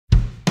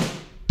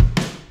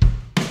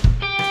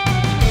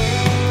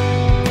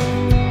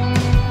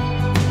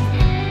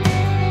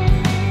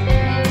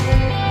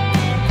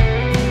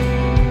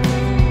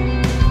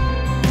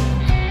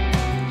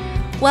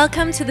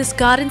Welcome to this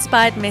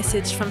God-inspired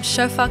message from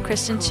Shofar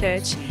Christian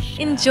Church.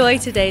 Enjoy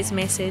today's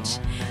message.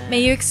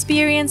 May you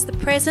experience the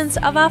presence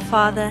of our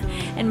Father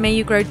and may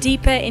you grow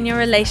deeper in your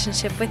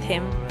relationship with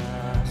Him.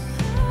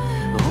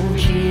 Oh,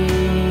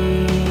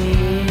 Jesus,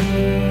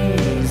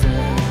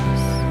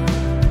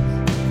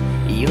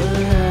 your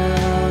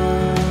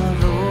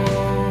love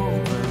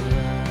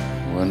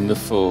over.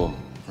 Wonderful.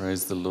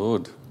 Praise the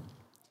Lord.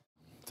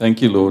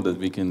 Thank you, Lord, that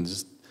we can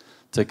just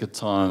take a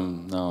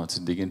time now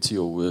to dig into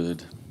your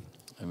word.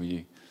 And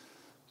we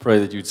pray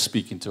that you'd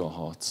speak into our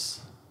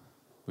hearts.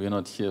 We are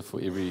not here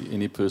for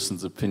any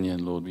person's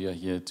opinion, Lord. We are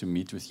here to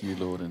meet with you,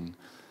 Lord. And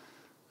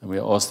we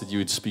ask that you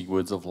would speak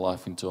words of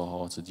life into our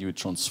hearts, that you would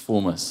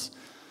transform us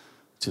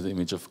to the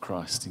image of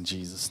Christ. In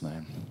Jesus'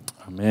 name.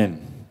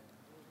 Amen.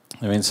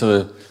 Amen.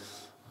 So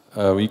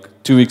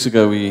 2 weeks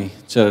ago we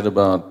chatted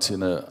about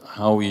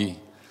how we're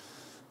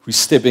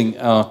stepping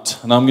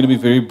out. And I'm going to be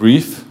very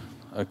brief.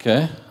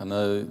 Okay? I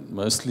know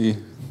mostly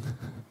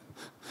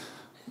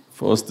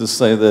for us to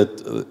say that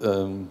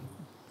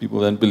people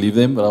don't believe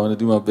them, but I want to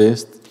do my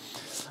best.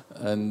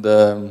 And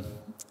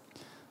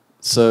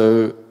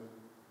so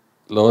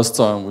last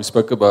time we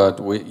spoke about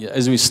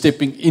as we're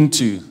stepping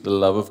into the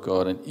love of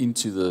God and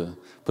into the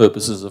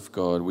purposes of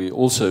God, we're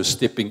also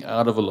stepping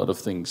out of a lot of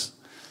things.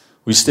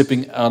 We're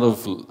stepping out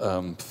of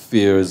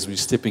fears. We're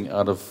stepping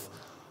out of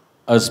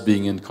us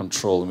being in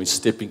control, and we're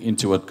stepping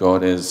into what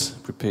God has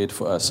prepared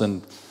for us.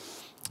 And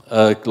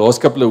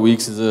last couple of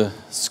weeks is a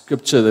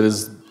scripture that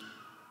has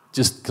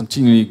just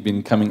continually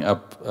been coming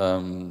up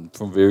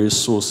from various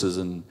sources.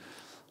 And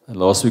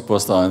last week,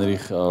 Pastor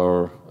Heinrich,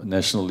 our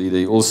national leader,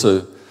 he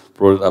also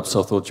brought it up.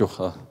 So I thought,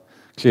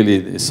 clearly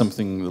there's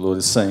something the Lord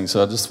is saying.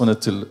 So I just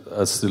wanted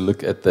us to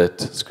look at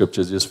that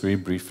scripture just very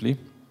briefly.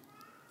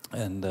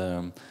 And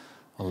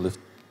I'll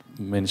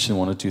mention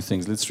one or two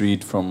things. Let's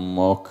read from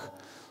Mark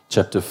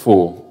chapter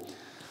 4,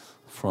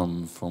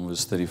 from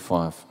verse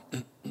 35.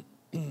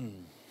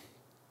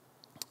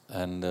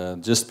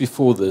 And just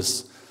before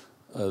this,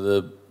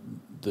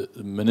 the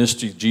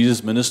ministry,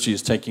 Jesus' ministry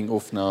is taking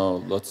off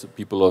now. Lots of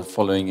people are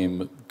following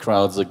him.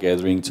 Crowds are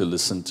gathering to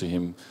listen to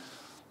him.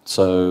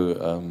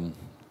 So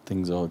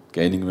things are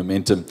gaining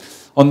momentum.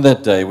 On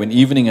that day, when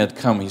evening had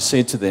come, he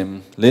said to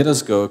them, "Let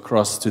us go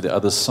across to the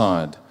other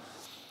side."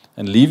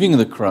 And leaving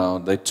the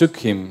crowd, they took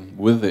him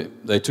with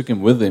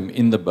them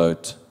in the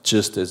boat,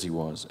 just as he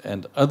was.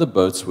 And other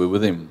boats were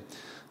with him.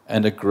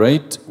 And a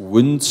great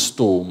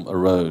windstorm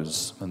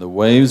arose, and the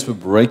waves were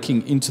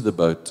breaking into the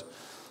boat,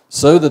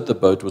 so that the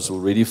boat was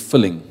already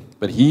filling.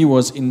 But he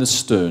was in the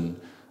stern,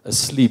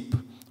 asleep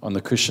on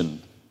the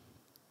cushion.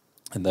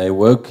 And they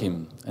awoke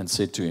him and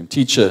said to him,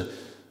 "Teacher,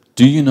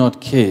 do you not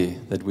care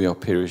that we are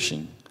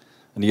perishing?"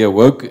 And he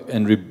awoke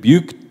and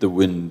rebuked the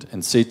wind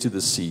and said to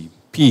the sea,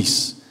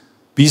 "Peace,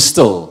 be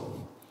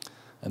still."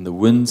 And the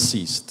wind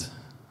ceased,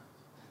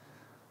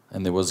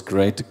 and there was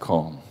great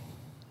calm.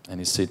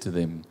 And he said to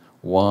them,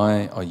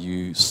 "Why are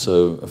you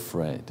so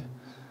afraid?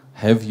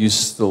 Have you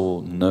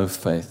still no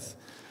faith?"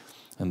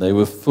 And they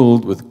were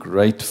filled with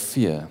great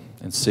fear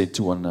and said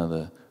to one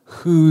another,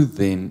 "Who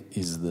then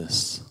is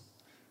this,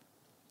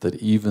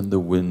 that even the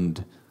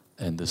wind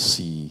and the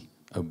sea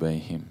obey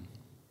him?"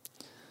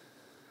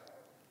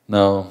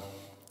 Now,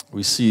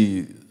 we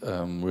see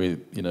where,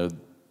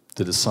 the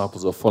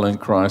disciples are following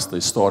Christ. They're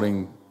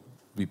starting to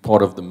be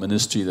part of the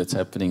ministry that's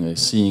happening. They're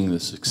seeing the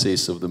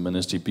success of the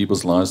ministry,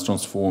 people's lives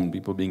transformed,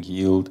 people being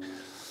healed,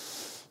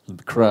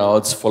 the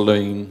crowds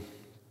following.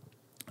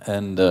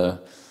 And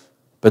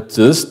but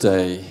this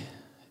day,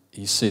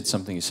 he said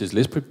something. He says,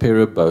 "Let's prepare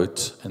a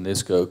boat and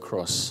let's go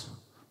across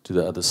to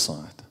the other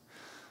side."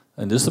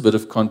 And just a bit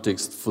of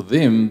context, for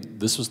them,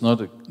 this was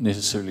not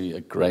necessarily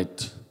a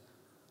great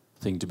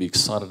thing to be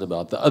excited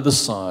about. The other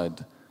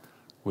side,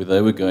 where they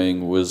were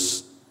going,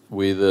 was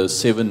where the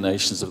 7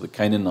 nations of the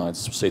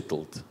Canaanites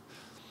settled.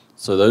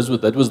 So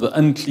that was the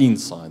unclean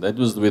side. That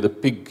was where the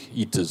pig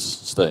eaters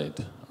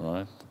stayed,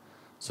 right?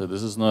 So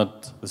this is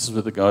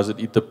where the guys that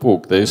eat the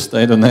pork, they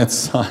stayed on that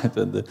side.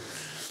 And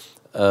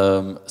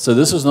so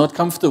this was not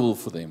comfortable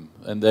for them.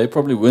 And they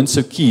probably weren't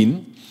so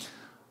keen.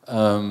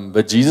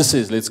 But Jesus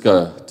says, "Let's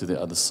go to the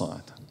other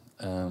side."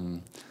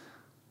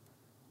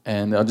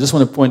 And I just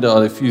want to point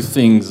out a few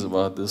things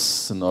about this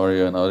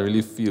scenario. And I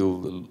really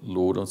feel the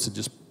Lord wants to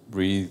just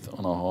breathe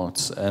on our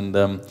hearts.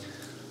 And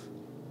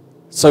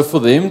so for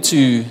them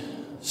to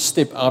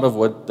step out of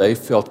what they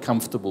felt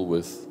comfortable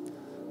with,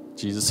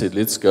 Jesus said,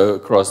 "Let's go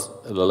across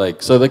the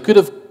lake." So they could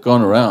have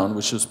gone around,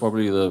 which was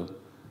probably the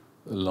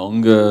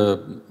longer,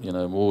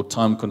 more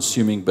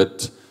time-consuming,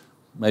 but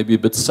maybe a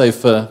bit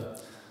safer.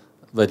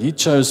 But he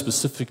chose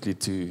specifically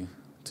to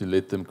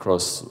let them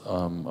cross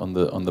on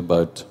the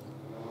boat.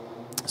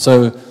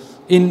 So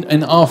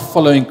in our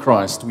following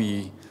Christ,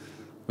 we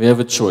have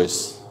a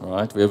choice,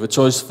 right? We have a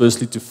choice,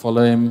 firstly, to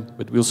follow him,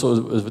 but we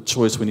also have a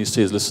choice when he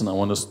says, "Listen, I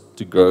want us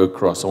to go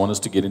across. I want us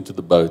to get into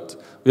the boat."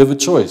 We have a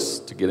choice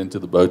to get into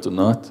the boat or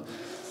not.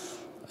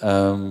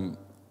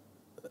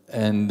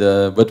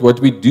 But what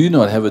we do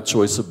not have a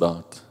choice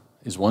about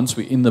is once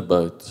we're in the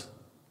boat,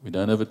 We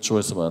don't have a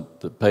choice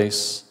about the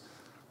pace.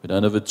 We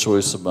don't have a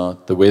choice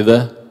about the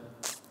weather.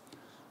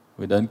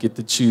 We don't get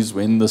to choose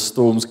when the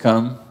storms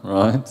come,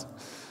 right?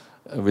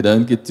 We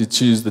don't get to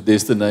choose the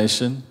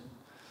destination.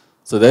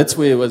 So that's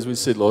where, as we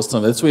said last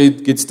time, that's where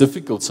it gets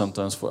difficult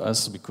sometimes for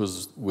us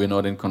because we're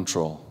not in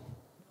control.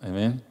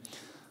 Amen?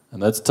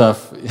 And that's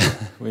tough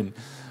when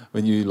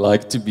you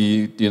like to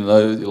be, you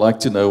like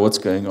to know what's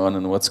going on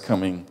and what's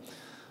coming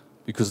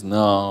because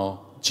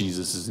now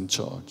Jesus is in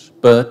charge.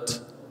 But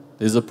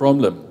there's a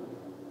problem.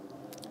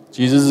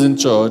 Jesus is in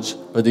charge,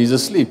 but he's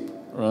asleep,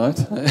 right?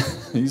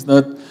 He's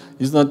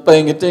not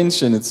paying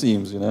attention, it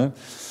seems,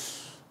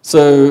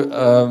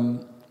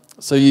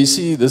 So you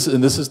see this,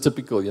 and this is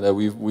typical.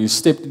 We've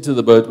stepped into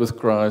the boat with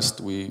Christ.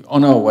 We're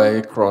on our way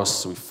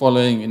across. We're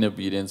following in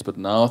obedience, but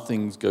now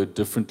things go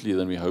differently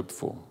than we hoped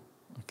for.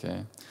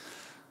 Okay,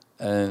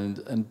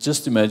 and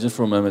just imagine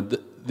for a moment.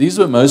 These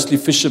were mostly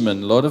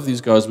fishermen. A lot of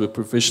these guys were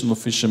professional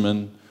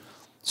fishermen.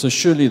 So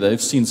surely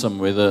they've seen some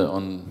weather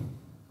on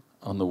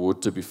the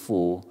water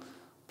before.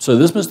 So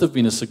this must have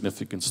been a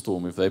significant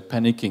storm if they're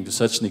panicking to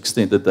such an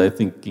extent that they're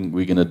thinking,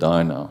 we're going to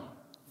die now.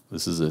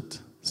 This is it.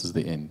 This is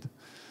the end.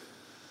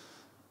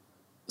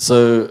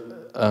 So,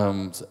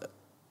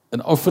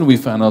 and often we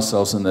find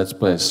ourselves in that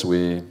place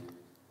where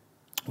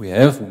we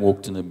have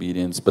walked in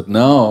obedience, but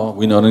now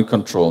we're not in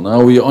control.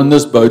 Now we're on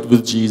this boat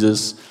with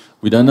Jesus.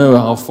 We don't know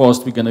how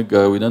fast we're going to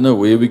go. We don't know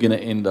where we're going to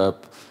end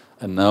up.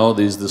 And now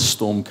there's this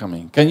storm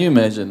coming. Can you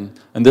imagine?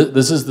 And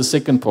this is the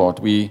second part.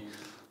 We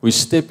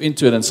step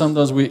into it, and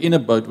sometimes we're in a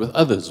boat with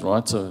others,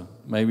 right? So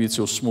maybe it's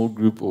your small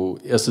group or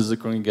us as a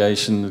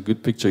congregation, a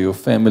good picture, your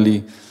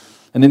family.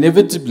 And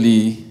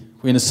inevitably,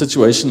 when a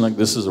situation like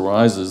this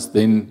arises,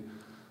 then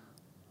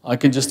I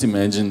can just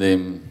imagine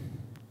them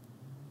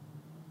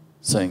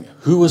saying,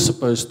 who was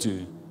supposed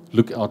to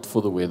look out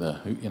for the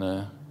weather?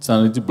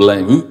 Sounding to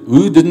blame.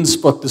 Who didn't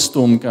spot the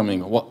storm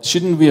coming?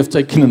 Shouldn't we have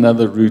taken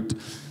another route?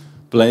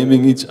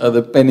 Blaming each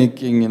other,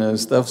 panicking,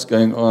 stuff's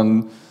going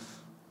on.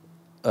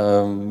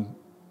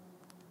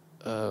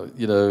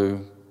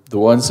 The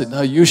one said,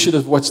 no, you should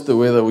have watched the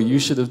weather, or you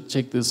should have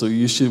checked this, or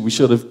we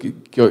should have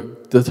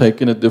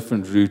taken a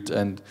different route.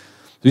 And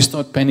we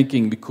start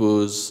panicking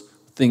because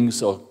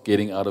things are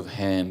getting out of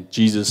hand.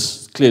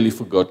 Jesus clearly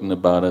forgotten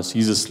about us.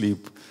 He's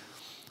asleep.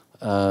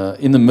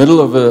 In the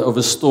middle of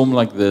a storm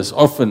like this,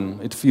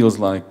 often it feels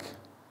like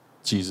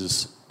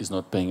Jesus is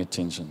not paying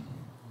attention.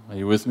 Are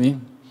you with me?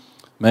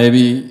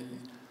 Maybe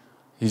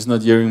he's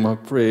not hearing my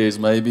prayers.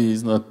 Maybe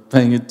he's not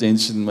paying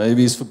attention.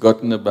 Maybe he's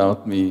forgotten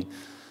about me.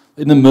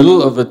 In the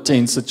middle of a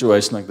tense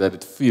situation like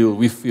that,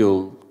 we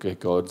feel, okay,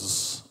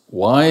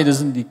 why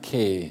doesn't he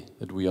care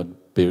that we are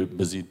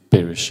busy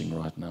perishing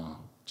right now?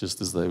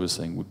 Just as they were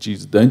saying, well,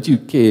 Jesus, don't you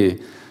care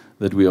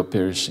that we are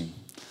perishing?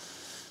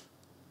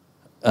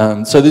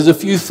 So there's a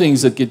few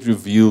things that get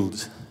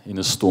revealed in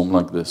a storm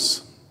like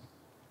this.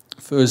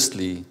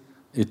 Firstly,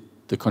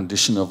 the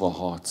condition of our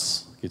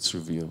hearts gets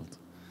revealed.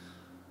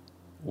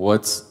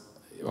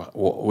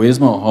 Where's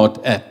my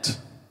heart at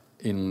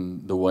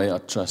in the way I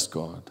trust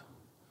God?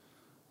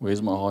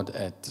 Where's my heart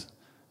at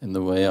in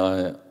the way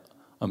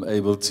I'm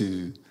able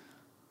to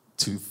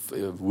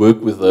work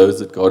with those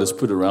that God has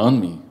put around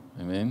me?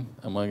 Amen.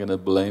 Am I going to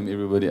blame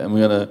everybody? Am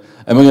I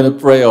going to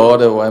pray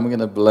harder, or am I going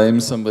to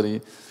blame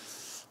somebody?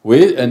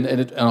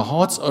 Our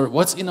hearts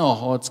what's in our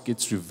hearts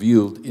gets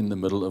revealed in the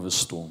middle of a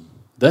storm.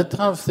 That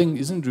type of thing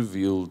isn't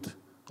revealed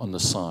on the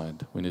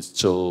side when it's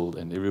chilled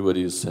and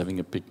everybody is having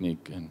a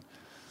picnic. And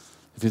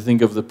if you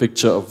think of the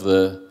picture of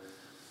the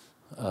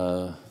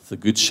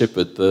good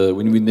shepherd,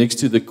 when we're next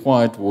to the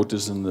quiet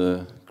waters and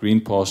the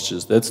green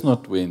pastures, that's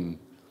not when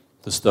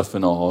the stuff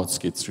in our hearts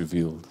gets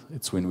revealed.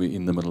 It's when we're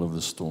in the middle of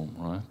the storm,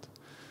 right?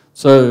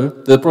 So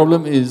the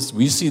problem is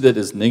we see that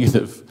as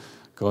negative.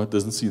 God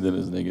doesn't see that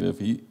as negative.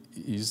 He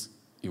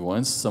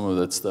wants some of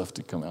that stuff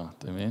to come out.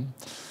 Amen?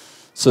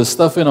 So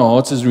stuff in our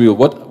hearts is real.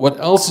 What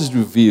else is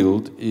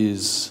revealed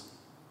is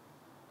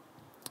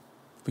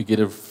we get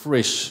a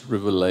fresh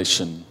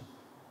revelation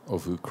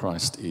of who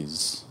Christ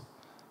is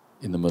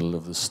in the middle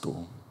of the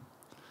storm.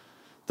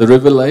 The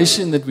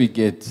revelation that we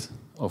get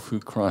of who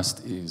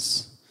Christ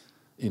is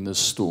in the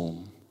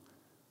storm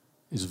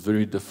is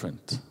very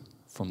different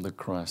from the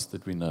Christ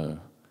that we know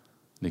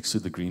next to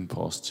the green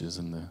pastures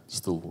and the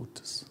still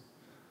waters.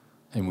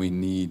 And we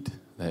need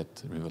that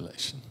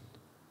revelation.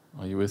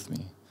 Are you with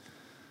me?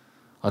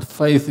 Our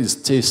faith is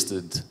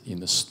tested in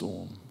the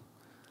storm.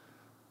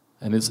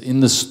 And it's in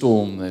the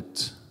storm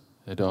that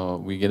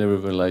we get a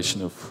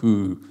revelation of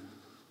who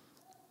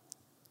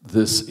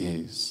this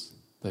is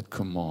that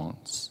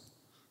commands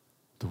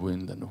the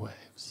wind and the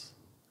waves.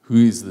 Who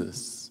is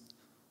this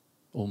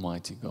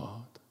Almighty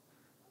God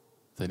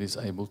that is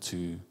able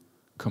to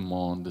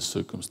command the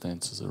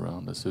circumstances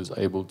around us, who is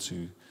able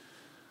to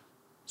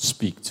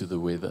speak to the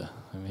weather?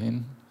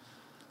 Amen.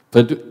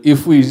 But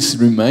if we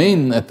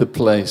remain at the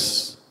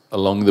place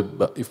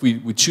if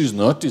we choose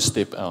not to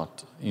step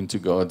out into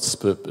God's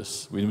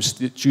purpose, we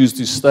choose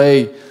to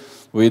stay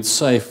where it's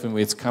safe and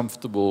where it's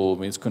comfortable,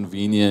 where it's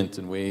convenient,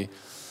 and where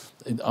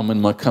I'm in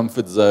my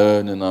comfort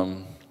zone and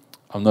I'm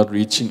I'm not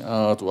reaching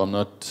out, or I'm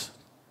not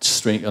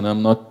strength, and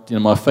I'm not,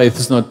 my faith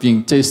is not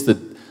being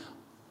tested.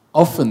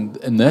 Often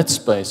in that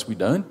space, we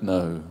don't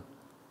know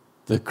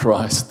the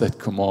Christ that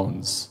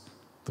commands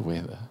the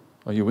weather.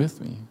 Are you with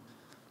me?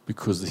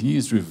 Because He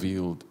is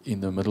revealed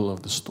in the middle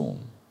of the storm.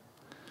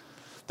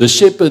 The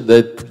shepherd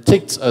that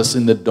protects us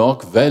in the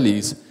dark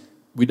valleys,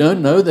 we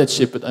don't know that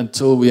shepherd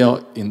until we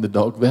are in the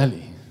dark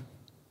valley.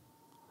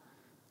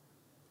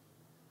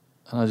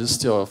 And I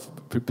just,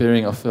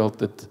 preparing, I felt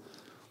that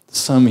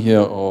some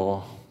here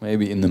are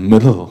maybe in the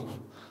middle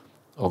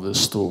of the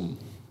storm,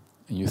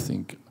 and you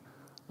think,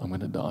 I'm going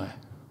to die.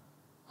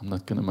 I'm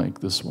not going to make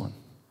this one.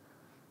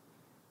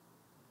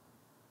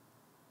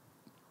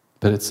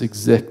 But it's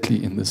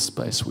exactly in this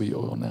space where you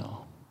are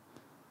now,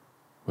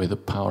 where the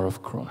power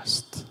of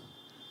Christ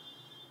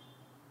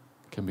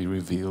can be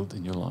revealed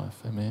in your life.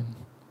 Amen.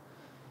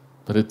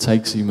 But it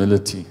takes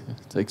humility.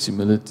 It takes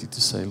humility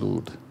to say,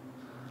 Lord,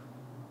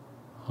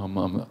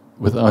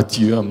 without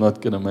you, I'm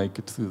not going to make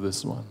it through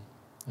this one.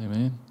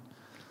 Amen.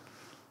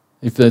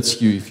 If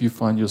that's you, if you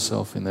find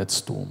yourself in that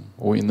storm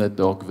or in that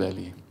dark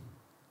valley,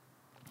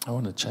 I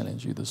want to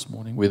challenge you this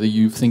morning. Whether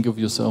you think of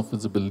yourself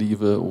as a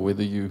believer or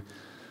whether you're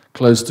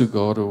close to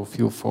God or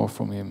feel far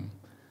from Him,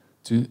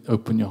 to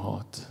open your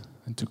heart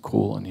and to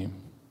call on Him.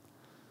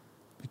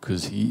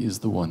 Because He is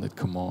the one that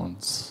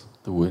commands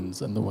the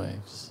winds and the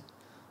waves.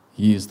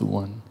 He is the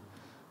one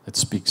that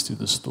speaks to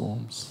the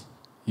storms.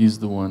 He is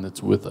the one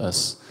that's with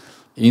us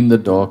in the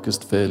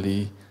darkest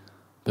valley,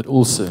 but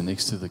also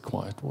next to the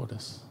quiet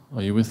waters.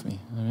 Are you with me?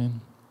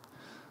 Amen.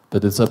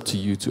 But it's up to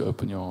you to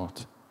open your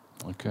heart.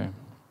 Okay.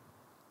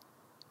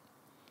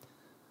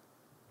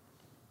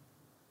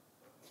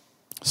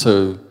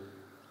 So,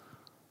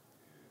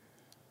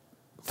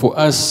 for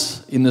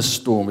us in the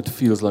storm, it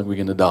feels like we're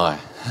going to die.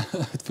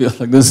 It feels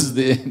like this is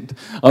the end.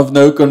 I have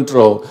no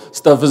control.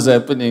 Stuff is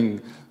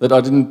happening that I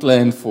didn't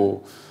plan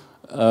for.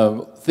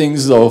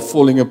 Things are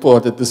falling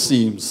apart at the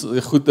seams. Die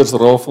goeders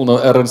rafel nou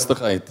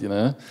ernstig uit,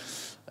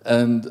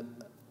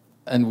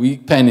 And we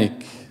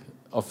panic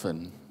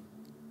often.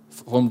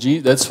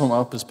 That's from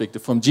our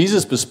perspective. From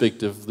Jesus'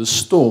 perspective, the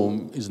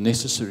storm is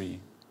necessary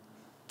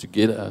to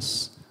get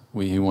us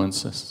where He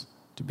wants us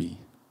to be.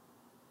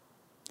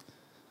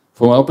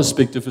 From our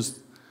perspective,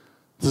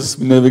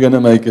 we're never going to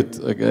make it,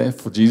 okay?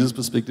 For Jesus'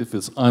 perspective,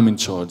 it's I'm in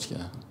charge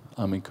here.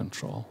 I'm in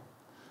control.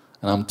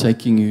 And I'm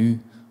taking you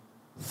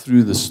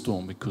through the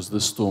storm because the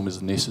storm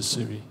is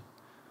necessary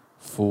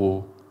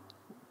for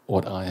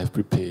what I have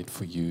prepared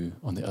for you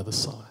on the other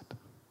side.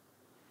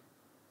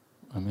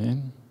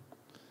 Amen?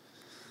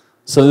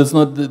 So that's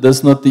not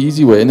the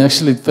easy way. And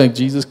actually, in fact,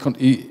 Jesus,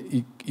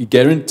 he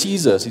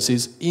guarantees us. He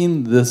says,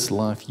 in this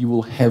life, you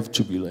will have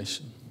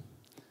tribulation.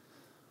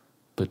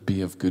 But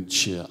be of good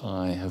cheer.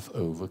 I have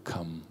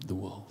overcome the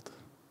world.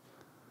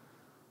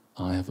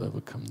 I have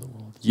overcome the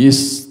world.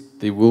 Yes,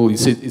 they will. He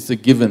said it's a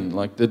given,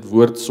 like that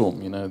word som.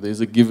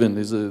 There's a given.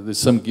 There's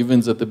some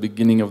givens at the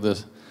beginning of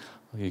the.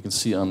 You can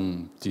see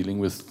I'm dealing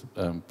with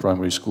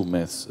primary school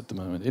maths at the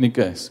moment. In any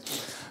case,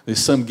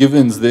 there's some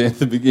givens there at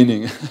the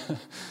beginning.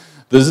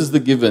 This is the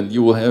given.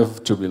 You will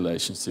have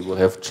tribulations. You will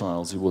have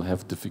trials. You will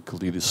have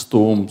difficulty. The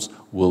storms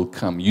will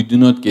come. You do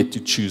not get to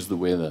choose the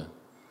weather.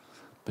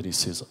 But He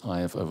says, I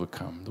have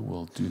overcome the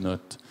world. Do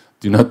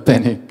not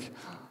panic.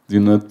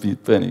 Do not be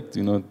panicked.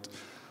 Do not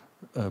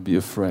be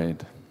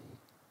afraid.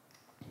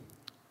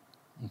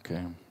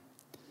 Okay.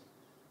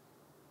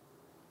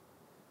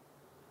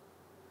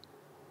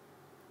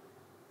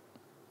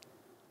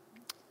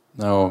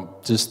 Now,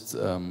 just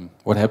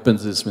what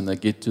happens is when they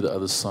get to the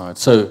other side.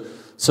 So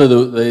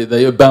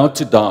they're about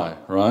to die,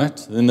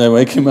 right? Then they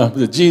wake Him up.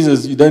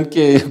 Jesus, you don't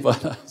care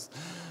about us.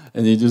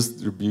 And He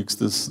just rebukes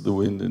the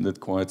wind, and it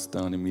quiets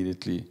down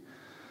immediately.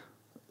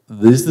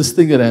 There's this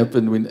thing that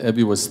happened when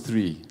Abby was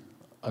 3.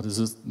 This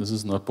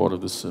is not part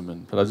of the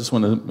sermon, but I just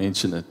want to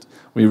mention it.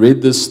 We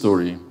read this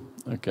story,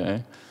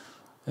 okay?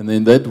 And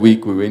then that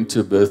week we went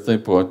to a birthday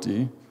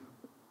party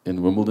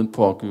in Wimbledon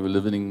Park. We were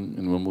living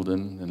in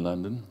Wimbledon, in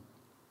London.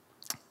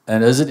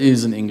 And as it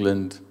is in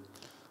England,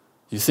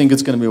 you think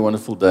it's going to be a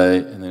wonderful day,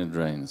 and then it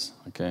rains,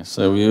 okay?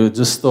 So we were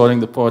just starting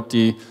the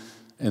party.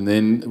 And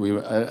then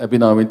Abby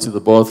and I went to the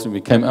bathroom.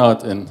 We came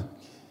out and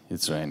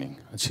it's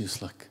raining. And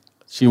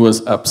she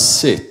was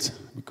upset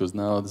because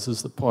now this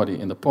is the party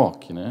in the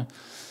park, And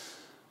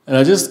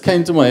I just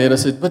came to my head. I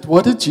said, but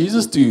what did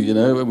Jesus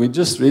do? We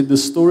just read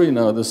this story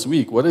now this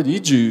week. What did He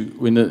do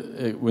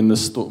when the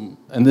storm?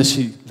 And then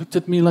she looked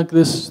at me like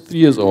this, 3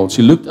 years old.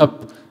 She looked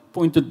up,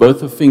 pointed both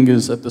her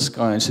fingers at the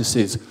sky, and she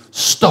says,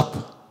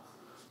 stop.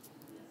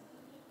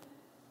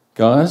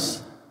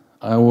 Guys,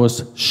 I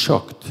was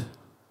shocked.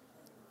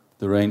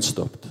 The rain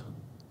stopped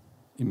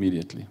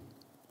immediately.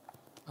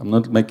 I'm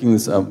not making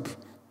this up.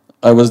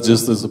 I was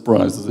just as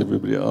surprised as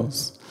everybody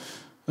else.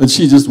 And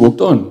she just walked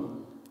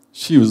on.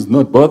 She was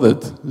not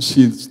bothered.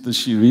 She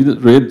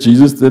read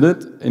Jesus did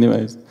it.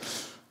 Anyways.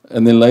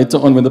 And then later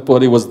on when the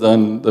party was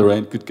done, the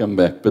rain could come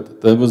back.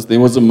 But there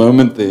was a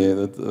moment there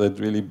that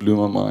really blew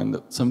my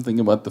mind. Something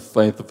about the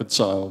faith of a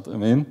child.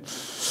 Amen?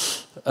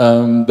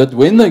 But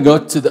when they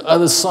got to the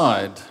other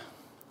side,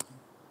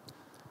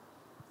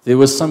 there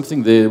was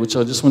something there which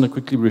I just want to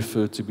quickly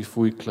refer to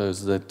before we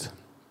close, that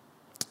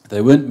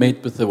they weren't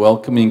met with a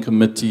welcoming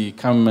committee,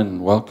 come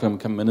and welcome,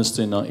 come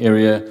minister in our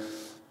area.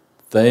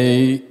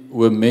 They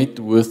were met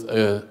with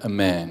a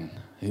man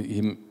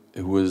who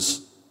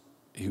was,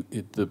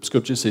 the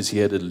scripture says he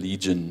had a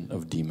legion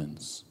of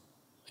demons.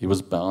 He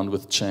was bound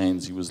with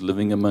chains. He was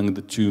living among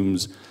the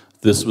tombs.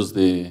 This was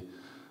their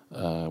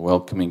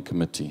welcoming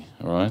committee,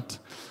 all right?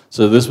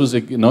 So this was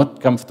a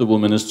not comfortable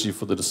ministry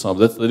for the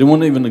disciples. They didn't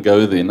want to even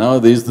go there. Now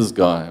there's this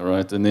guy,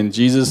 right? And then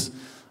Jesus,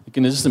 you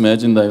can just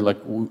imagine they're like,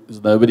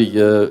 there's nobody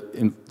here.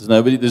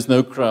 There's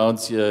no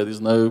crowds here.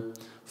 There's no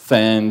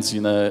fans,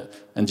 you know.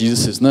 And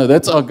Jesus says, no,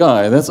 that's our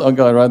guy. That's our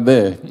guy right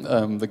there,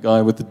 the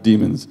guy with the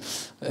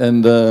demons.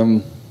 And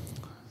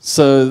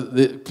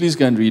please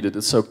go and read it.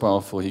 It's so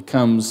powerful. He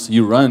comes, he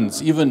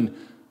runs, even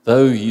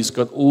though he's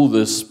got all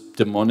this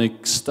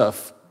demonic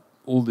stuff,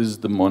 all these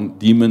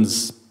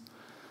demons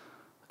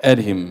at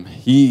him,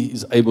 he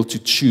is able to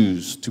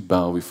choose to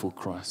bow before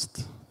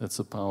Christ. That's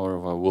the power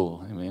of our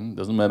will. Amen.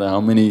 Doesn't matter how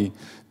many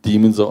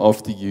demons are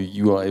after you,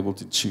 you are able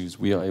to choose.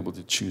 We are able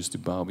to choose to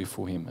bow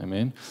before him.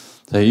 Amen.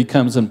 So he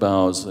comes and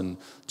bows, and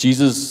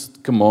Jesus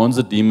commands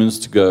the demons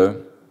to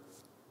go,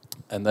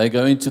 and they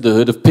go into the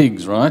herd of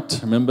pigs, right?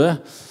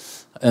 Remember?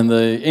 And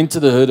they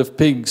enter the herd of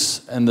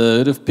pigs, and the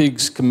herd of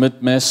pigs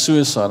commit mass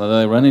suicide, and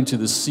they run into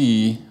the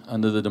sea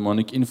under the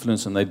demonic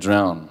influence, and they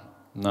drown.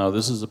 Now,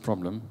 this is a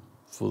problem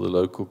for the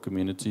local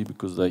community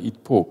because they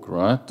eat pork,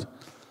 right?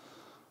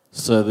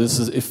 So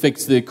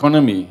affects the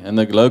economy, and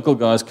the local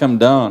guys come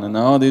down, and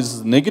now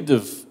there's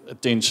negative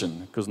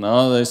attention because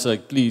now they say,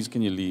 please,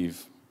 can you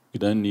leave? We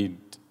don't need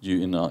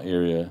you in our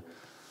area.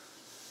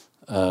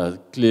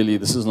 Clearly,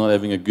 this is not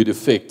having a good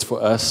effect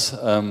for us.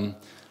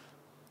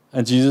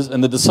 And Jesus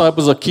and the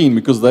disciples are keen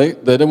because they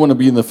don't want to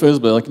be in the first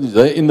boat. Like,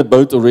 they're in the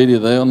boat already.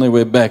 They're on their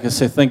way back. I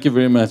say, thank you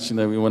very much. You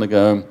know, we want to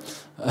go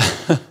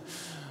home.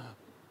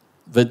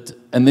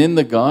 And then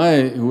the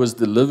guy who was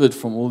delivered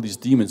from all these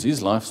demons,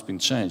 his life's been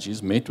changed.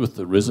 He's met with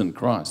the risen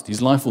Christ.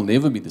 His life will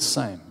never be the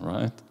same,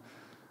 right?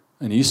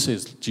 And he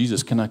says,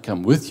 Jesus, can I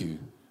come with you?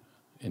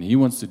 And he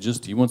wants to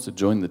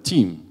join the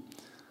team.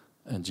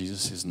 And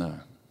Jesus says, no.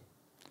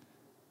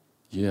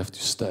 You have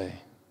to stay.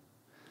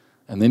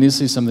 And then he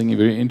says something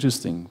very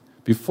interesting.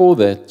 Before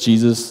that,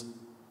 Jesus,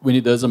 when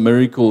he does a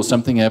miracle or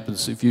something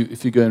happens, if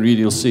you go and read,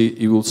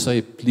 he will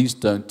say, please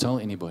don't tell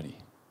anybody.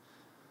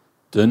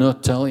 Do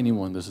not tell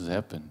anyone this has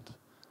happened.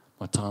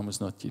 My time has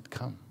not yet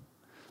come.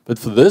 But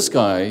for this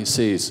guy, he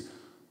says,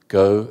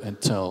 go and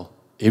tell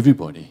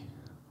everybody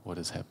what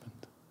has happened.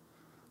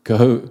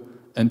 Go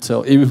and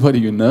tell everybody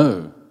you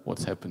know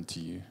what's happened to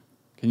you.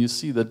 Can you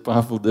see that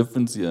powerful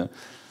difference here?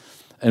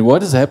 And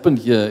what has happened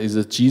here is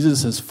that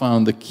Jesus has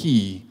found the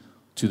key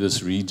to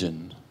this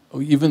region.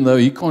 Even though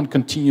he can't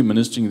continue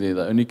ministering there,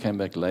 they only came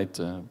back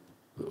later,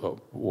 a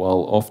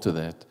while after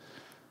that.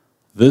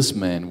 This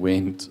man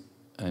went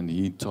and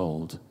he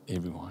told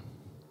everyone.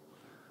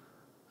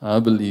 I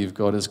believe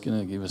God is going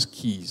to give us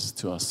keys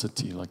to our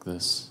city like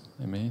this.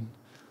 Amen.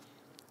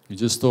 We're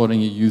just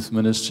starting a youth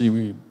ministry.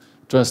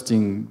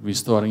 We're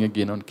starting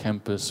again on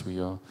campus. We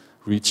are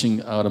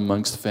reaching out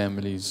amongst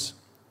families.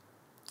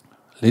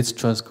 Let's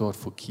trust God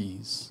for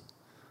keys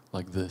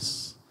like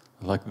this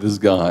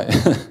guy.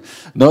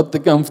 Not the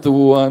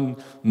comfortable one,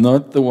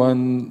 not the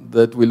one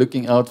that we're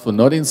looking out for,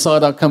 not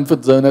inside our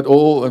comfort zone at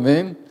all,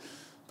 amen?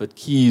 But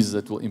keys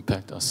that will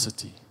impact our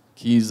city,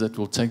 keys that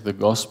will take the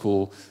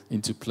gospel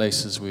into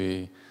places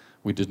where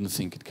we didn't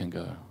think it can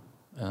go.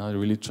 And I'm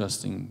really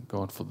trusting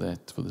God for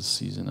that, for this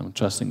season. I'm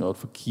trusting God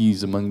for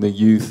keys among the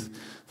youth,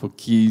 for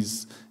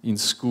keys in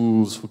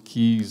schools, for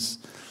keys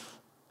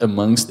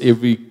amongst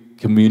every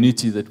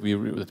community that we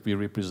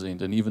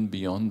represent, and even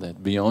beyond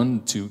that,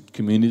 beyond to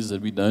communities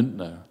that we don't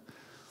know.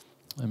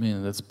 I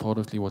mean, that's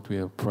partly what we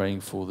are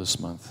praying for this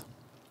month.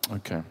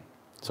 Okay,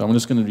 so I'm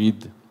just going to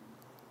read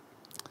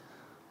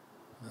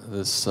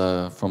this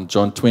from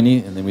John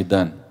 20, and then we're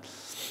done.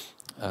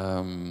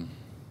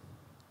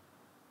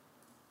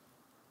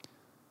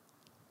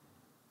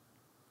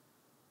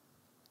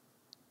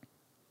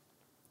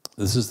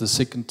 This is the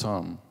second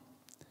time.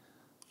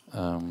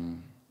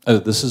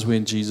 This is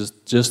when Jesus,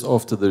 just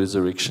after the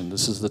resurrection,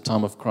 this is the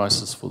time of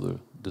crisis for the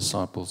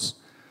disciples.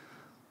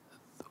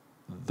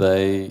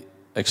 They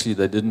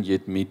didn't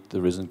yet meet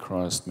the risen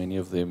Christ. Many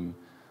of them,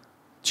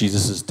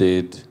 Jesus is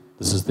dead.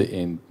 This is the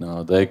end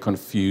now. They're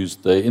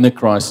confused. They're in a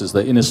crisis.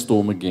 They're in a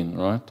storm again,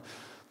 right?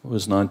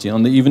 Verse 19.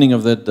 On the evening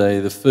of that day,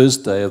 the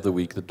first day of the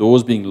week, the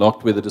doors being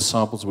locked where the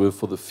disciples were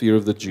for the fear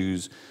of the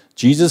Jews,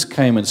 Jesus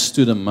came and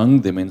stood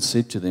among them and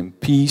said to them,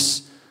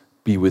 "Peace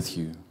be with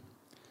you."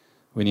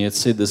 When he had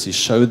said this, he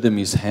showed them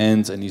his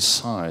hands and his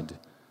side.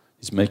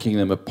 He's making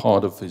them a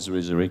part of his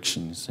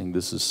resurrection. He's saying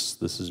this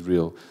is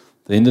real.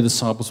 Then the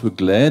disciples were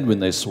glad when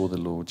they saw the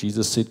Lord.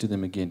 Jesus said to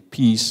them again,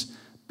 "Peace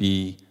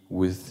be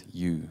with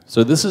you."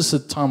 So this is a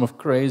time of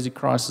crazy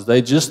crisis.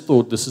 They just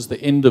thought this is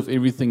the end of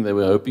everything they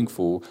were hoping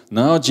for.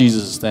 Now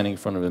Jesus is standing in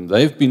front of them.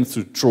 They've been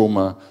through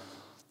trauma.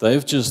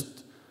 They've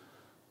just,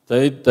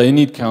 they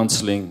need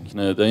counseling,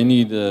 they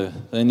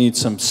need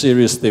some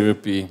serious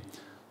therapy.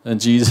 And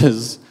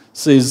Jesus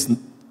says,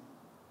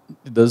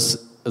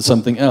 does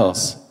something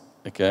else,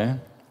 okay?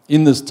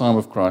 In this time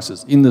of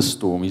crisis, in this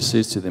storm, he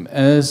says to them,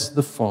 as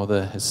the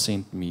Father has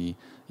sent me,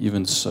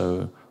 even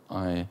so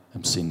I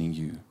am sending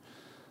you.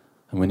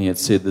 And when he had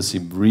said this, he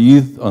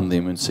breathed on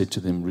them and said to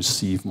them,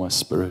 receive my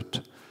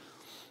spirit.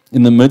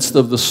 In the midst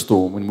of the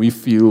storm, when we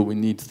feel we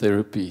need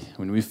therapy,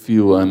 when we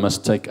feel I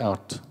must take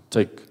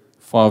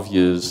 5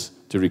 years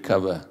to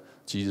recover,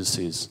 Jesus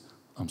says,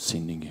 I'm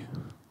sending you.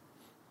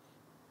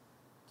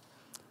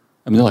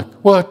 And they're like,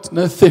 what?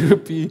 No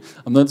therapy?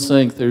 I'm not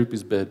saying therapy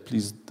is bad.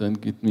 Please don't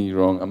get me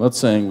wrong. I'm not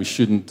saying we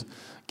shouldn't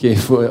care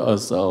for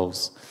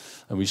ourselves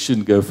and we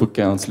shouldn't go for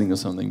counseling or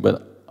something.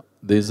 But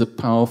there's a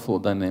powerful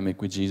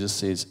dynamic where Jesus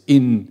says,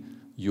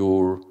 in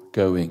your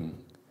going,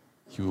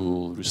 you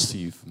will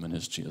receive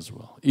ministry as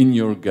well. In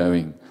your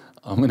going,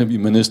 I'm going to be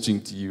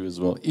ministering to you as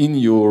well. In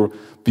your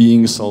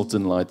being salt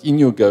and light, in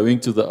your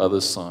going to the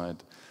other side.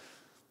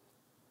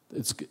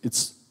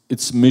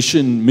 It's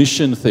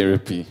mission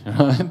therapy,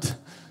 right?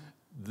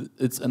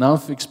 It's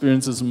enough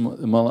experiences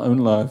in my own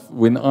life.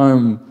 When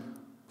I'm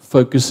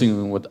focusing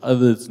on what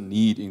others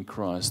need in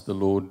Christ, the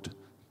Lord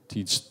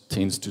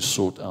tends to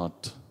sort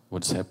out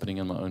what's happening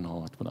in my own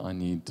heart, what I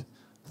need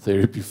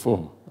therapy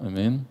for.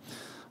 Amen?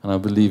 And I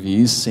believe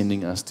He is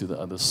sending us to the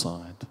other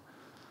side.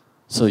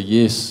 So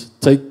yes,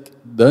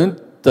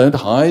 don't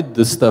hide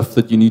the stuff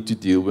that you need to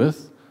deal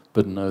with,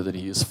 but know that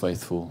He is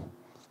faithful.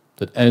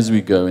 That as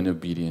we go in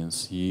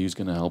obedience, He is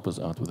going to help us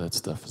out with that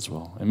stuff as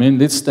well. Amen?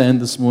 Let's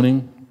stand this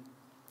morning.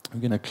 We're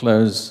going to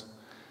close.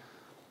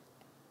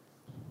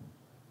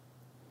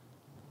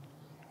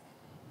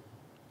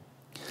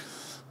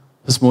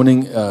 This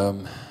morning,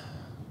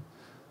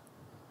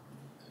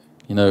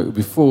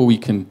 before we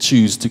can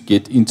choose to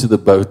get into the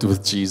boat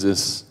with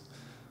Jesus,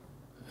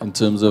 in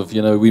terms of,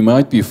 we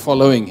might be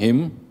following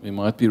Him, we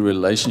might be a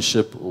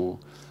relationship,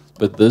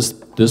 but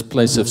this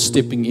place of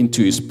stepping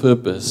into His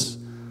purpose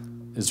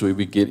is where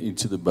we get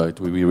into the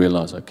boat, where we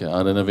realize, okay,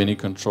 I don't have any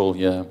control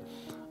here.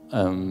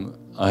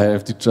 I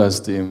have to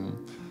trust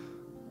Him.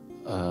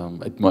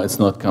 It's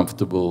not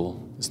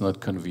comfortable. It's not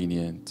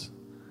convenient.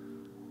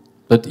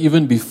 But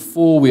even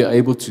before we are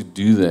able to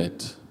do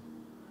that,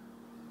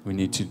 we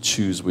need to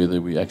choose whether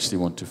we actually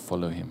want to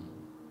follow Him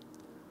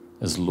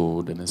as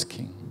Lord and as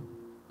King.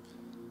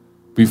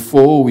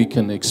 Before we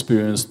can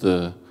experience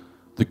the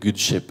Good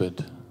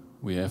Shepherd,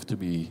 we have to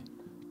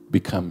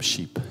become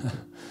sheep.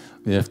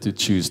 We have to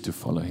choose to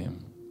follow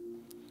Him.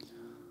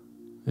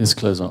 Let's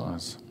close our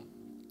eyes.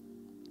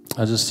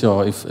 I just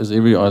as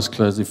every eye is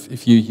closed,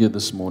 if you're here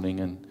this morning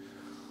and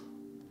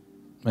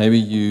maybe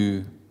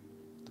you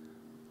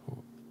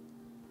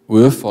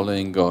were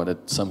following God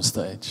at some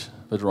stage,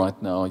 but right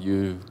now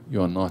you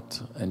are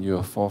not, and you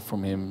are far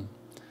from Him.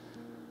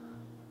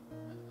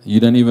 You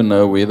don't even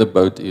know where the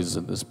boat is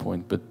at this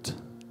point, but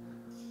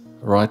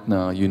right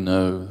now you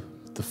know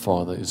the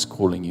Father is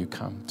calling you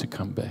to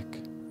come back.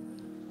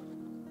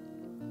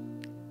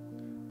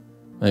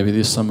 Maybe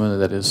there's someone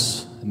that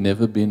has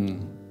never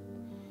been,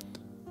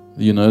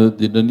 they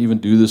didn't even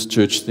do this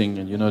church thing,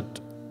 and you're not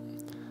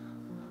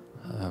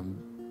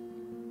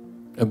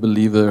a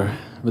believer.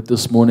 But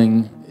this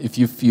morning, if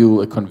you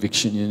feel a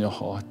conviction in your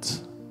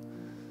heart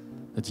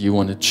that you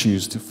want to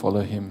choose to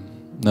follow Him,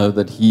 know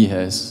that He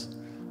has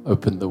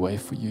opened the way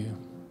for you.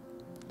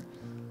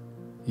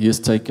 He has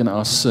taken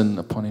our sin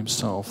upon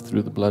Himself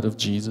through the blood of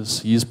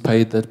Jesus. He has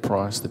paid that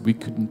price that we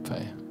couldn't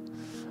pay.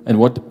 And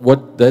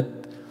what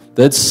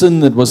that sin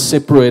that was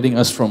separating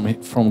us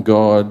from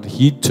God,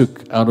 He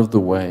took out of the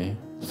way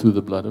through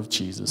the blood of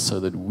Jesus so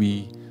that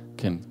we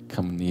can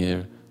come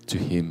near to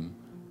Him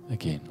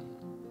again.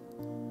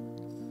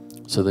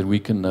 So that we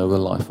can know a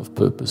life of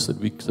purpose, that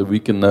we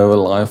can know a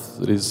life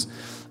that is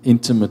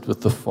intimate with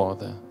the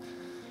Father,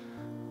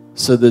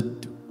 so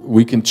that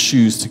we can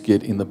choose to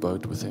get in the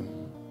boat with Him.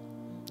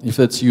 If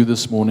that's you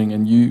this morning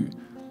and you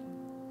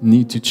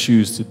need to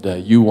choose today,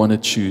 you want to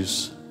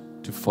choose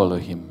to follow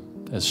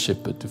Him as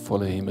shepherd, to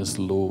follow Him as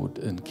Lord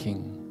and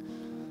King,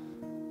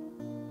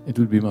 it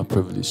would be my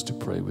privilege to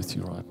pray with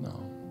you right now.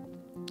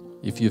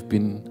 If you've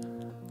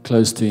been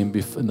close to Him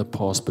in the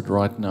past, but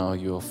right now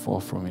you are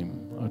far from Him,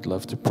 I'd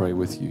love to pray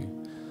with you.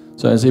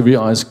 So as every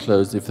eye is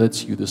closed, if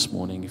that's you this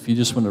morning, if you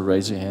just want to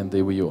raise your hand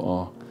there where you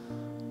are,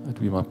 it'd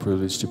be my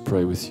privilege to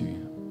pray with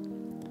you.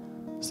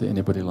 Is there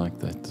anybody like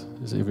that?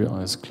 As every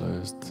eye is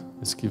closed,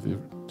 let's give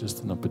you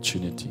just an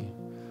opportunity.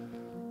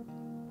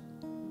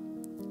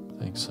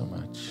 Thanks so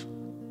much.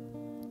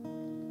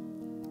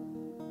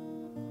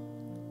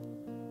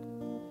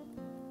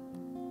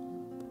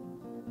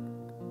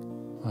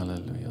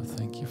 Hallelujah.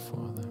 Thank you,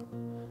 Father.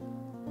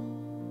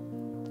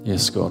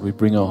 Yes, God, we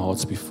bring our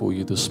hearts before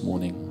you this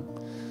morning.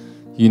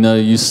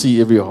 You see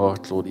every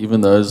heart, Lord,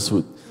 even those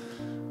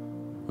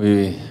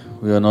we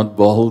are not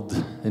bold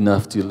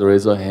enough to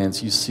raise our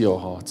hands. You see our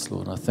hearts,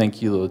 Lord. I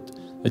thank you, Lord,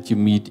 that you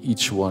meet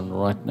each one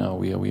right now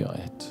where we are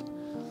at.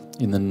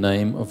 in the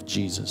name of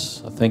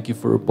Jesus. I thank you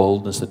for a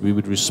boldness that we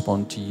would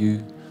respond to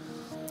you.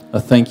 I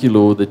thank you,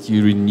 Lord, that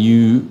you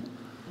renew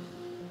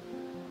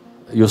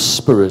your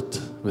spirit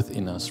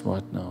within us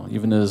right now.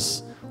 Even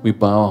as we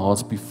bow our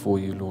hearts before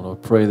you, Lord,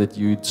 I pray that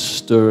you would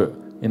stir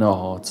in our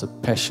hearts a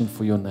passion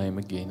for your name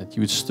again, that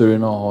you would stir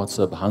in our hearts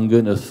a hunger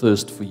and a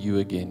thirst for you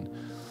again.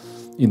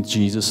 In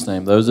Jesus'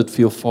 name. Those that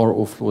feel far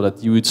off, Lord,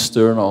 that you would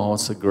stir in our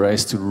hearts a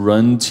grace to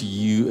run to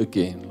you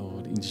again,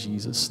 Lord, in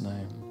Jesus'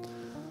 name.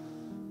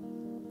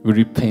 We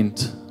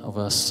repent of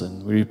our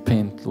sin. We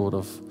repent, Lord,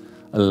 of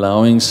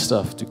allowing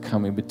stuff to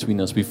come in between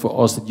us. We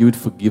ask that you would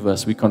forgive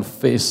us. We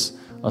confess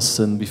our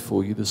sin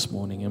before you this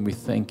morning, and we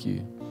thank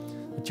you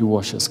that you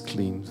wash us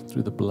clean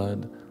through the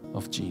blood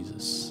of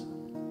Jesus.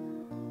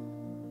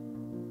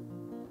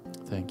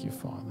 Thank you,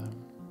 Father.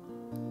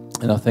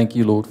 And I thank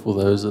you, Lord, for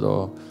those that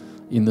are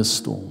in the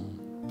storm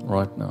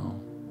right now.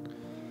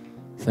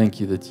 Thank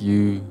you that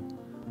you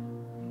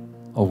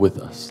are with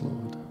us,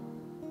 Lord.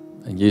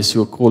 And yes,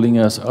 you're calling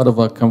us out of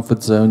our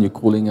comfort zone. You're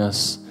calling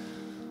us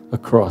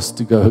across,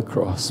 to go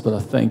across. But I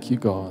thank you,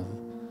 God,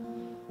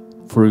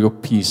 for your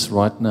peace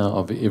right now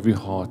over every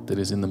heart that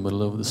is in the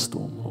middle of the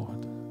storm,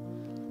 Lord.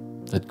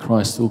 That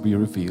Christ will be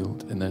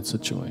revealed in that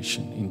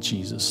situation, in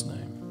Jesus'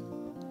 name.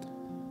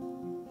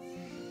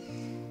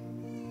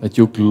 That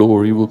your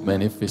glory will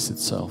manifest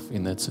itself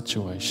in that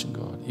situation,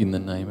 God, in the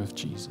name of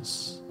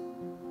Jesus.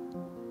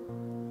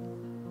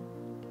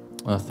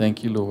 I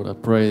thank you, Lord. I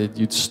pray that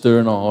you'd stir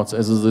in our hearts,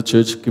 as is the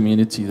church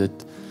community,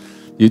 that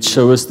you'd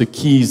show us the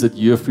keys that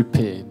you have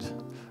prepared.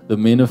 The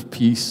men of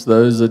peace,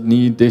 those that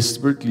need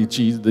desperately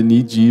Jesus, they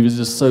need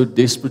Jesus so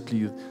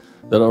desperately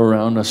that are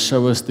around us.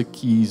 Show us the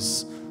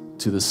keys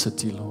to the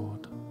city,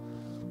 Lord.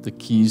 The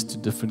keys to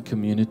different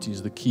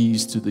communities, the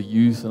keys to the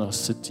youth in our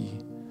city.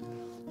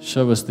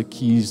 Show us the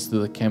keys to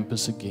the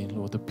campus again,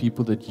 Lord, the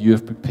people that you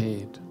have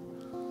prepared.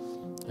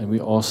 And we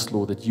ask,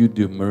 Lord, that you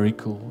do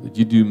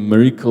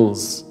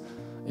miracles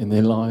in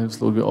their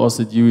lives. Lord, we ask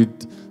that you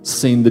would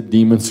send the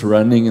demons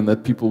running and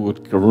that people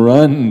would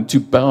run to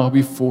bow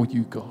before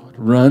you, God.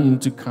 Run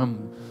to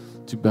come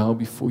to bow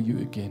before you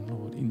again,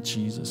 Lord, in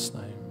Jesus'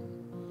 name.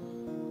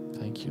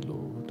 Thank you,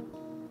 Lord.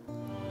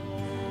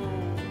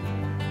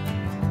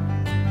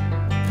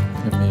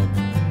 Amen.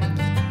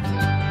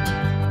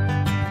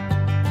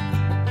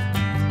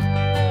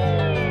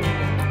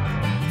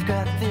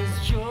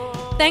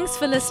 Thanks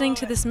for listening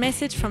to this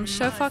message from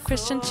Shofar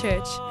Christian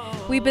Church.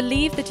 We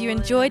believe that you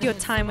enjoyed your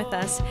time with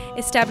us,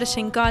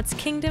 establishing God's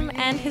kingdom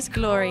and His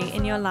glory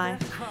in your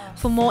life.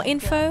 For more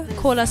info,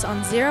 call us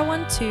on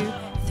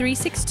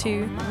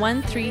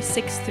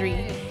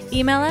 012-362-1363.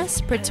 Email us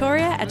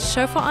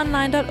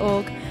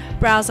pretoria@shofaronline.org.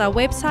 Browse our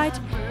website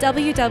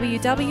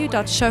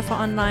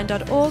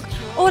www.shofaronline.org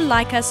or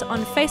like us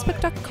on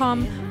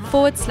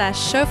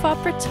facebook.com/Shofar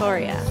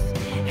Pretoria.